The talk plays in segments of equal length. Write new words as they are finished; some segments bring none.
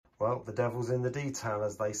Well, the devil's in the detail,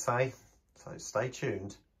 as they say, so stay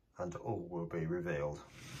tuned and all will be revealed.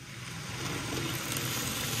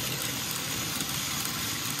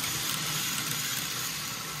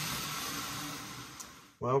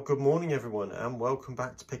 Well, good morning everyone and welcome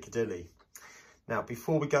back to Piccadilly. Now,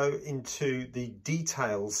 before we go into the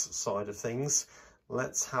details side of things,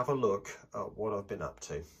 let's have a look at what I've been up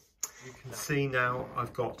to. You can see now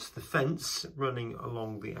I've got the fence running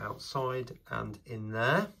along the outside and in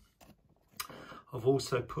there. I've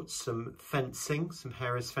also put some fencing, some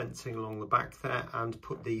Harris fencing along the back there, and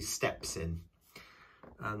put these steps in.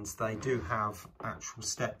 And they do have actual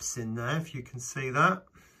steps in there, if you can see that.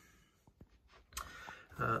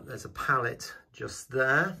 There's a pallet just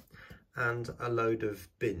there and a load of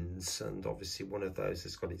bins, and obviously one of those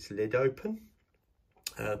has got its lid open.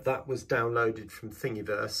 That was downloaded from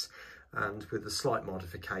Thingiverse and with a slight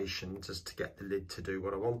modification just to get the lid to do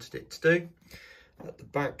what I wanted it to do. At the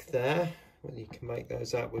back there, well, you can make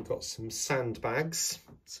those out, we've got some sandbags,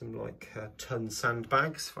 some like ton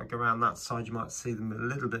sandbags. If I go around that side you might see them a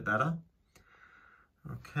little bit better.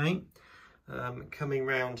 Okay, coming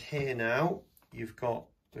round here now, we've got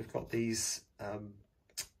these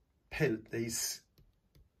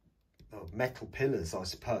metal pillars, I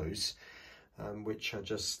suppose, which are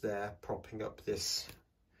just there propping up this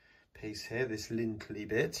piece here, this lintely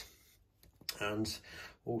bit, and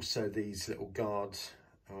also these little guard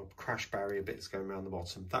crash barrier bits going around the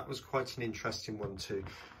bottom. That was quite an interesting one to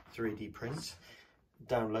 3D print,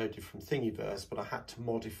 downloaded from Thingiverse, but I had to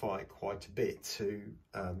modify it quite a bit to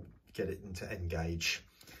get it into N gauge.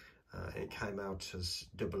 It came out as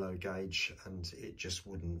 00 gauge and it just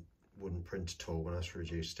wouldn't print at all when I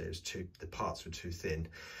reduced it. It was the parts were too thin,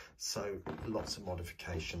 so lots of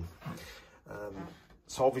modification.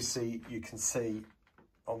 So obviously you can see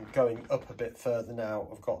I'm going up a bit further now.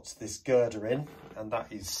 I've got this girder in, and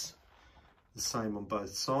that is the same on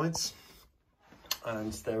both sides,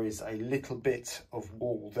 and there is a little bit of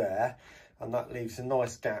wall there, and that leaves a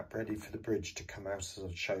nice gap ready for the bridge to come out, as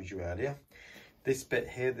I showed you earlier. This bit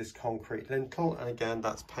here, this concrete lintel, and again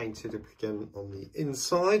that's painted up again on the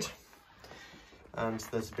inside, and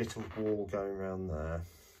there's a bit of wall going around there.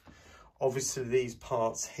 Obviously these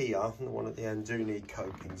parts here and the one at the end do need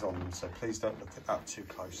copings on them, so please don't look at that too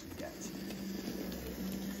closely yet.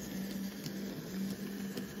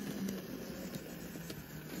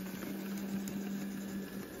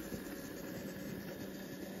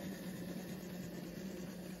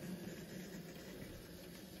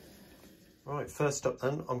 Right, first up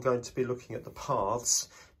then, I'm going to be looking at the paths.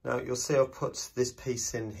 Now you'll see I've put this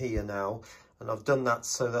piece in here now, and I've done that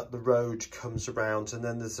so that the road comes around and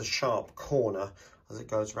then there's a sharp corner as it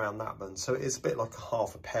goes around that one. So it is a bit like a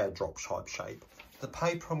half a pear drop type shape. The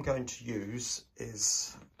paper I'm going to use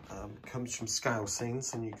is comes from Scale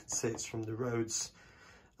Scenes, and you can see it's from the Roads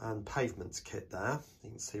and Pavements kit there.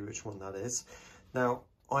 You can see which one that is. Now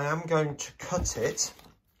I am going to cut it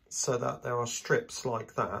so that there are strips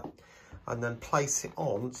like that, and then place it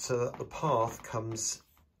on so that the path comes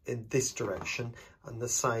in this direction and the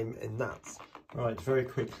same in that. Right, very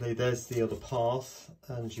quickly, there's the other path,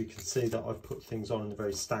 and you can see that I've put things on in a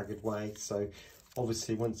very staggered way. So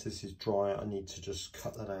obviously once this is dry, I need to just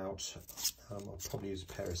cut that out. I'll probably use a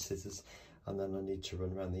pair of scissors, and then I need to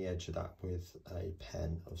run around the edge of that with a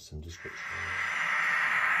pen of some description.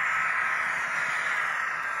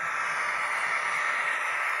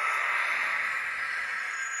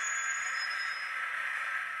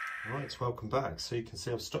 Right, welcome back. So you can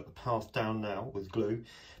see I've stuck the path down now with glue,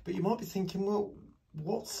 but you might be thinking, well,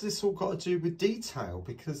 what's this all got to do with detail?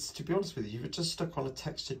 Because to be honest with you, you've just stuck on a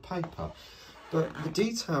textured paper. But the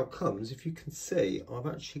detail comes, if you can see, I've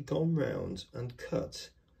actually gone round and cut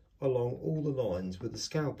along all the lines with a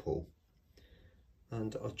scalpel,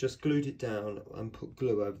 and I've just glued it down and put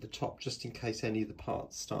glue over the top just in case any of the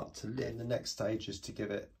parts start to leak. The next stage is to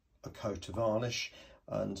give it a coat of varnish,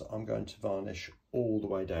 and I'm going to varnish all the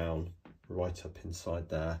way down right up inside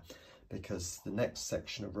there, because the next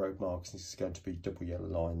section of road markings is going to be double yellow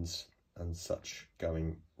lines and such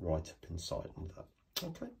going right up inside and that.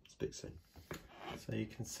 Okay, speak soon. So you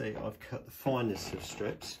can see I've cut the finest of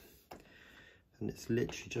strips, and it's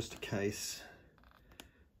literally just a case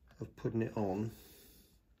of putting it on,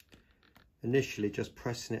 initially just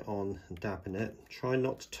pressing it on and dabbing it. Try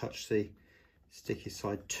not to touch the sticky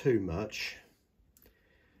side too much,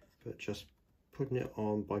 but just putting it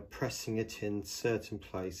on by pressing it in certain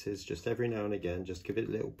places, just every now and again, just give it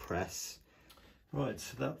a little press. Right,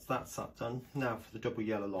 so that's that done. Now for the double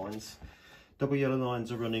yellow lines. Double yellow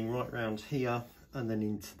lines are running right around here and then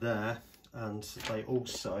into there, and they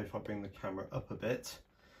also, if I bring the camera up a bit,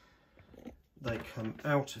 they come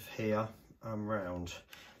out of here and round.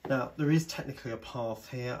 Now there is technically a path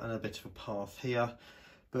here and a bit of a path here,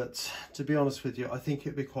 but to be honest with you, I think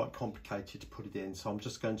it'd be quite complicated to put it in, so I'm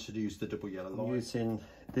just going to use the double yellow line.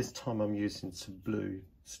 This time I'm using some blue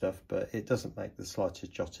stuff, but it doesn't make the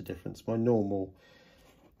slightest jot of difference. My normal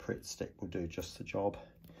Pritt stick will do just the job.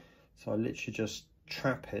 So I literally just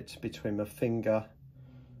trap it between my finger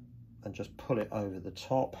and just pull it over the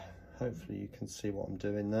top. Hopefully you can see what I'm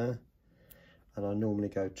doing there. And I normally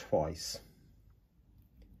go twice.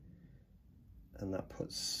 And that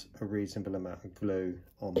puts a reasonable amount of glue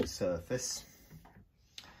on the surface.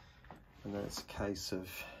 And then it's a case of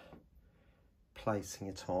placing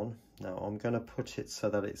it on. Now I'm going to put it so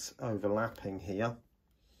that it's overlapping here.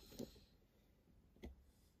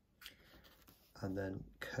 And then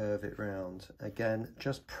curve it round. Again,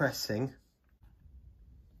 just pressing.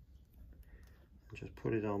 And just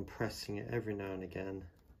put it on, pressing it every now and again.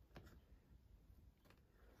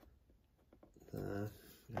 There.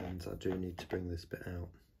 And I do need to bring this bit out.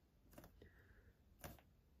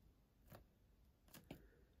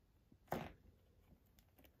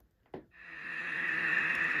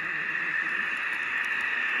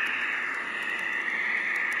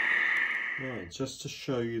 Right, just to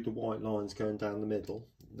show you the white lines going down the middle.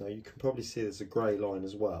 Now you can probably see there's a grey line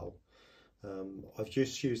as well. I've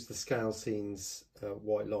just used the Scale Scenes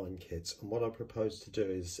white line kit, and what I propose to do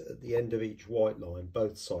is at the end of each white line,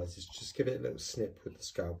 both sides, just give it a little snip with the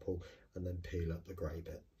scalpel and then peel up the grey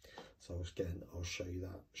bit. So again, I'll show you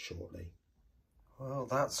that shortly. Well,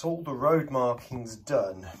 that's all the road markings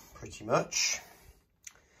done, pretty much.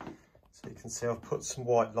 So you can see I've put some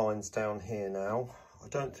white lines down here now. I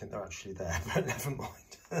don't think they're actually there, but never mind.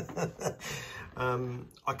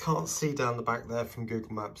 I can't see down the back there from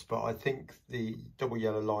Google Maps, but I think the double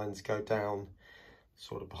yellow lines go down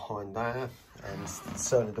sort of behind there, and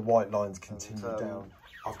certainly the white lines continue down.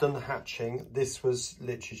 I've done the hatching. This was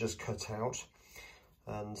literally just cut out,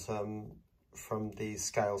 and from the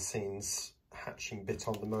Scale Scenes hatching bit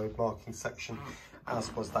on the road marking section,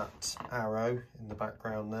 as was that arrow in the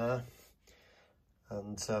background there,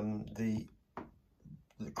 and the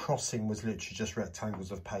crossing was literally just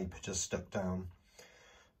rectangles of paper just stuck down.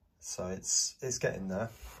 So it's getting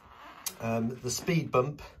there. The speed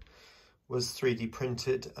bump was 3D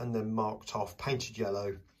printed and then marked off, painted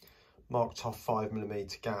yellow, marked off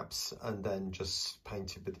 5mm gaps, and then just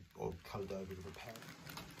painted with, or coloured over with a pen.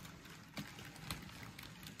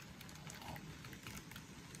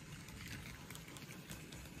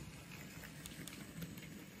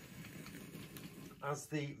 As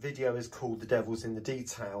the video is called The Devil's in the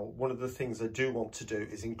Detail, one of the things I do want to do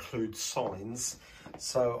is include signs.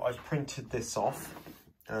 So I've printed this off,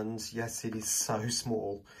 and yes, it is so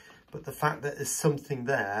small, but the fact that there's something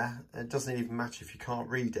there, it doesn't even matter if you can't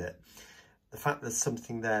read it. The fact there's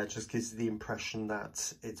something there just gives you the impression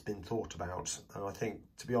that it's been thought about. And I think,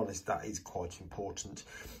 to be honest, that is quite important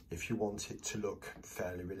if you want it to look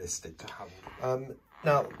fairly realistic to have.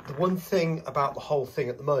 Now, the one thing about the whole thing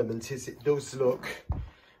at the moment is it does look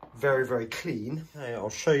very, very clean. Okay, I'll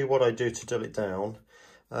show you what I do to dull it down.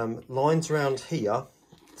 Lines around here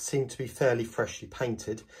seem to be fairly freshly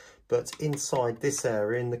painted, but inside this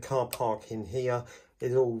area, in the car park in here,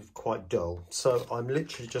 is all quite dull. So I'm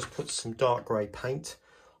literally just put some dark grey paint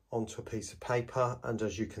onto a piece of paper, and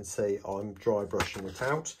as you can see, I'm dry brushing it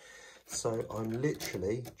out. So I'm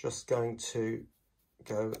literally just going to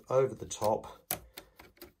go over the top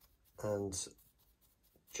and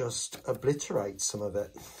just obliterate some of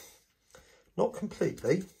it. Not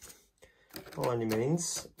completely, by any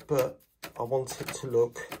means, but I want it to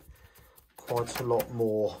look quite a lot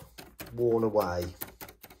more worn away.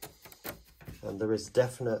 And there is a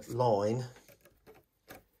definite line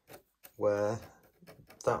where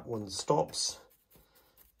that one stops,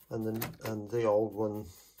 and the old one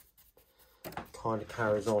kind of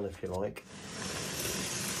carries on, if you like.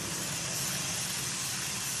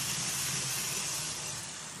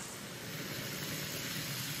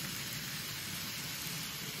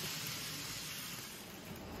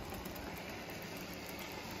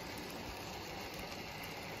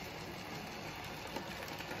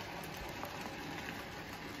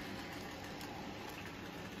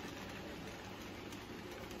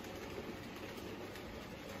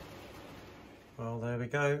 Well, there we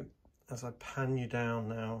go. As I pan you down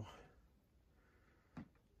now, you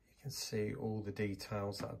can see all the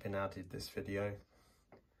details that have been added this video.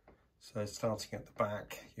 So starting at the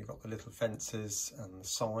back, you've got the little fences and the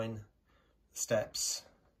sign, the steps.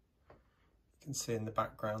 You can see in the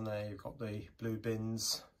background there, you've got the blue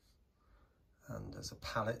bins, and there's a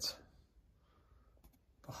pallet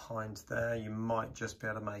behind there. You might just be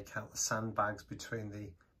able to make out the sandbags between the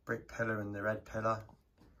brick pillar and the red pillar,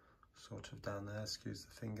 sort of down there. Excuse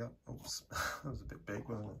the finger. Oops, that was a bit big,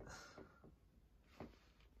 wasn't it?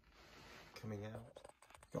 Coming out.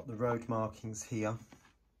 Got the road markings here,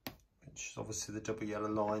 which is obviously the double yellow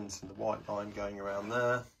lines and the white line going around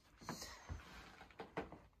there.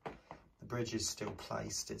 The bridge is still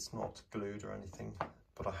placed, it's not glued or anything,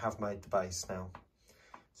 but I have made the base now,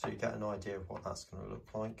 so you get an idea of what that's going to look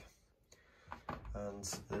like. And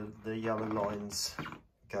the yellow lines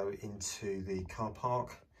go into the car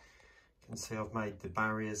park. You can see I've made the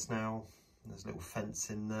barriers now. There's a little fence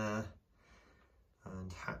in there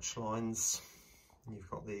and hatch lines. And you've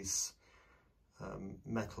got these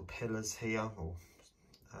metal pillars here, or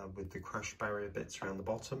with the crash barrier bits around the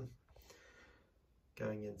bottom.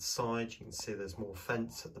 Going inside, you can see there's more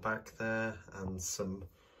fence at the back there and some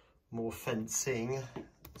more fencing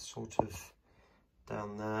sort of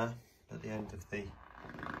down there at the end of the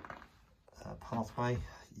pathway.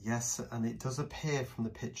 Yes, and it does appear from the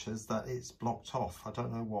pictures that it's blocked off. I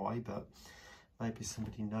don't know why, but maybe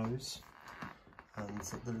somebody knows. And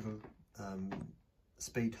the little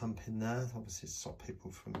speed hump in there, obviously to stop people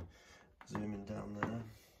from zooming down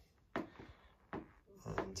there.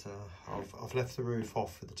 And I've left the roof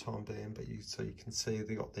off for the time being, but so you can see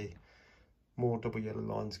they got the more double yellow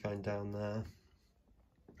lines going down there,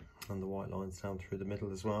 and the white lines down through the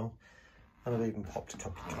middle as well. And I've even popped a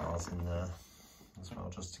couple of cars in there as well,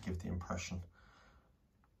 just to give the impression.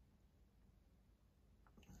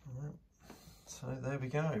 Right. So there we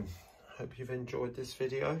go. Hope you've enjoyed this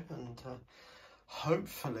video, and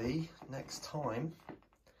hopefully next time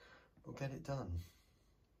we'll get it done.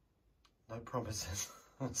 No promises.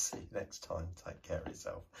 I'll see you next time. Take care of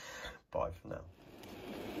yourself. Bye for now.